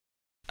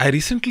I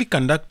recently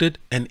conducted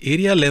an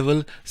area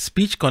level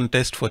speech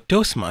contest for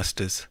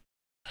Toastmasters.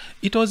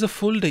 It was a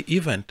full day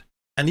event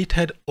and it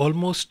had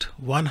almost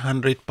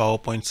 100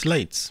 PowerPoint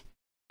slides.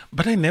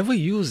 But I never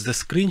used the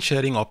screen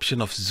sharing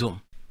option of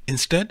Zoom.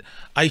 Instead,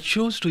 I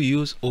chose to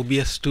use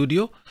OBS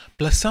Studio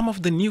plus some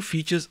of the new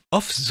features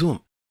of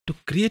Zoom to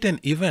create an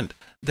event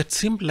that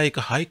seemed like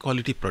a high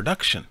quality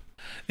production.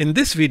 In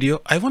this video,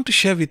 I want to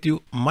share with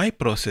you my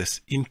process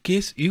in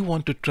case you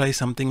want to try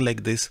something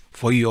like this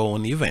for your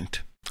own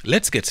event.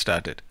 Let's get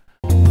started.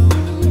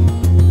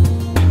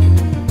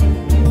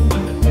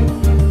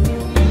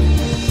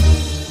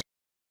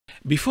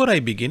 Before I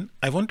begin,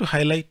 I want to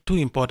highlight two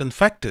important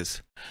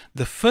factors.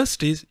 The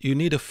first is you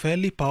need a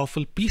fairly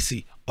powerful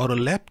PC or a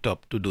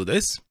laptop to do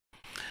this.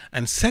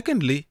 And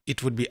secondly,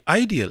 it would be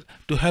ideal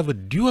to have a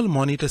dual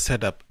monitor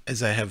setup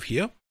as I have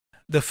here.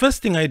 The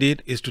first thing I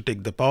did is to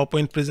take the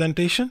PowerPoint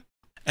presentation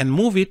and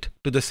move it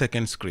to the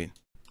second screen.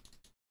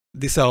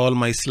 These are all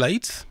my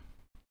slides.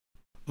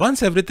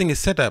 Once everything is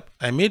set up,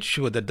 I made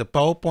sure that the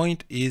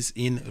PowerPoint is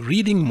in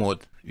reading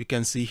mode. You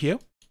can see here,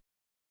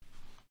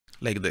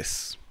 like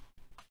this.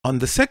 On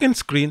the second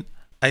screen,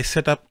 I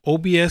set up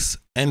OBS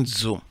and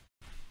Zoom.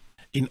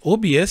 In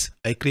OBS,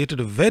 I created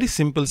a very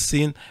simple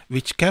scene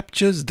which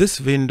captures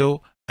this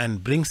window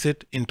and brings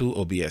it into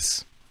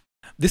OBS.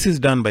 This is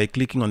done by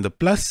clicking on the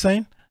plus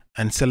sign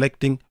and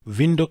selecting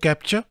Window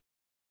Capture.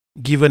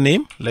 Give a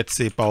name, let's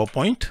say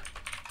PowerPoint.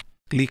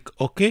 Click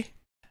OK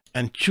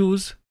and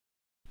choose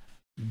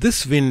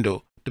this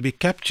window to be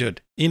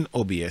captured in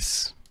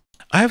OBS.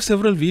 I have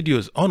several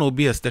videos on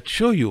OBS that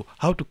show you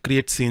how to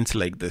create scenes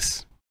like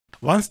this.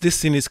 Once this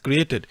scene is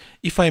created,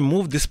 if I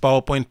move this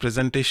PowerPoint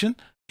presentation,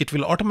 it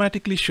will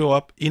automatically show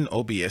up in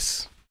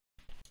OBS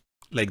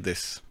like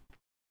this.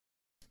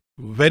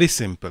 Very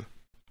simple.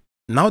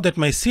 Now that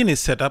my scene is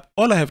set up,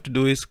 all I have to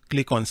do is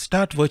click on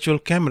Start Virtual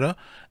Camera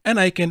and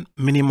I can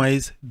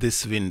minimize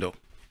this window.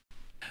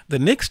 The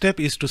next step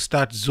is to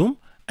start Zoom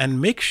and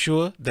make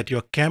sure that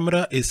your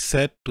camera is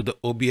set to the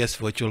OBS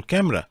Virtual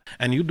Camera.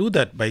 And you do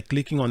that by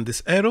clicking on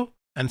this arrow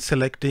and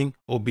selecting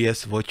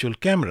OBS Virtual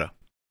Camera.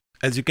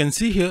 As you can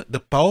see here, the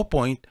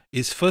PowerPoint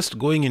is first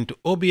going into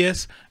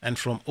OBS and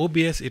from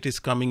OBS it is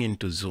coming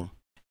into Zoom.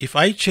 If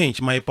I change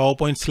my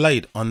PowerPoint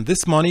slide on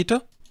this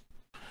monitor,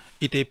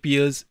 it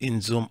appears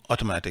in Zoom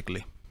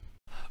automatically.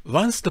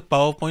 Once the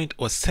PowerPoint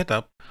was set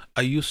up,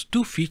 I used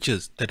two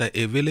features that are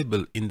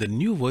available in the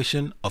new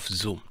version of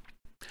Zoom.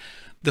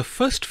 The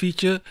first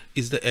feature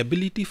is the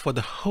ability for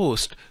the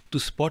host to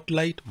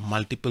spotlight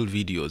multiple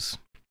videos.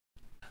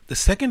 The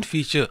second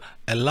feature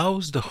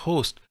allows the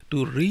host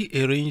to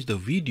rearrange the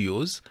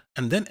videos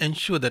and then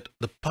ensure that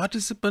the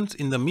participants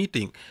in the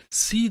meeting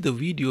see the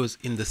videos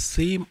in the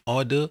same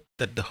order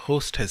that the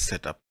host has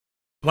set up.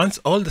 Once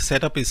all the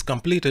setup is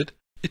completed,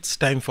 it's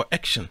time for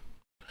action.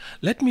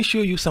 Let me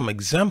show you some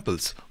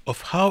examples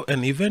of how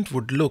an event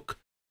would look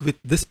with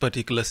this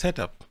particular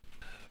setup.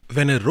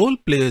 When a role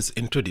player is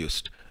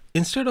introduced,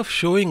 instead of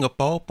showing a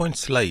PowerPoint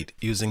slide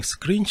using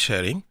screen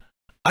sharing,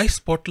 I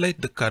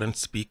spotlight the current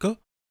speaker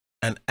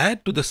and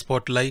add to the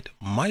spotlight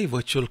my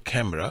virtual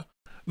camera,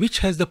 which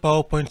has the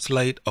PowerPoint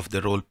slide of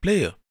the role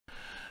player.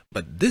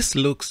 But this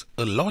looks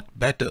a lot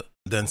better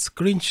than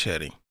screen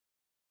sharing.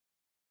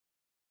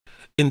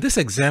 In this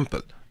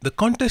example, the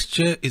contest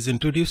chair is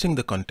introducing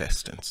the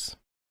contestants.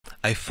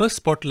 I first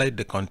spotlight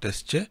the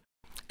contest chair,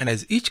 and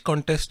as each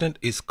contestant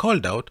is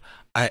called out,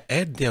 I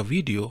add their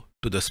video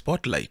to the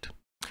spotlight.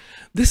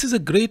 This is a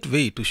great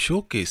way to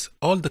showcase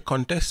all the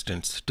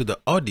contestants to the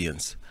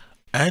audience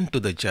and to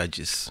the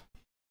judges.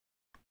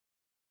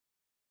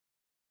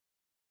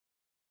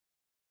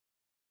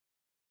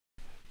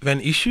 When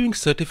issuing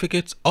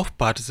certificates of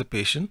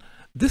participation,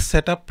 this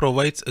setup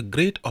provides a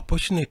great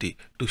opportunity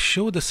to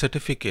show the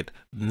certificate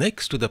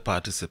next to the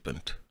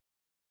participant.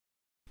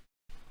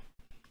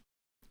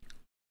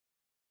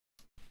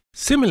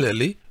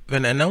 Similarly,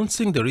 when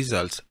announcing the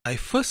results, I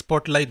first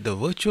spotlight the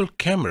virtual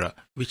camera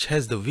which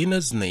has the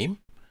winner's name,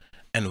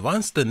 and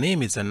once the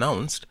name is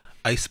announced,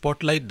 I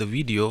spotlight the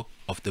video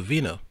of the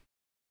winner.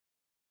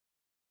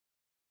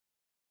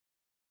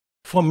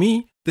 For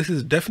me, this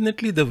is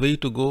definitely the way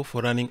to go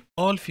for running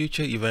all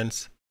future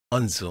events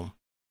on Zoom.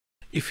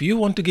 If you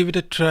want to give it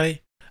a try,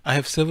 I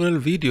have several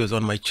videos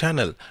on my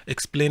channel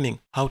explaining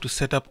how to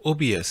set up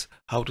OBS,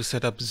 how to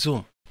set up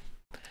Zoom.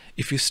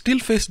 If you still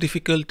face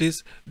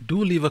difficulties,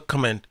 do leave a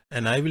comment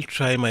and I will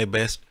try my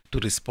best to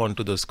respond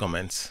to those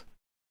comments.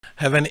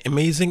 Have an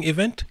amazing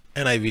event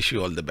and I wish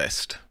you all the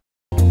best.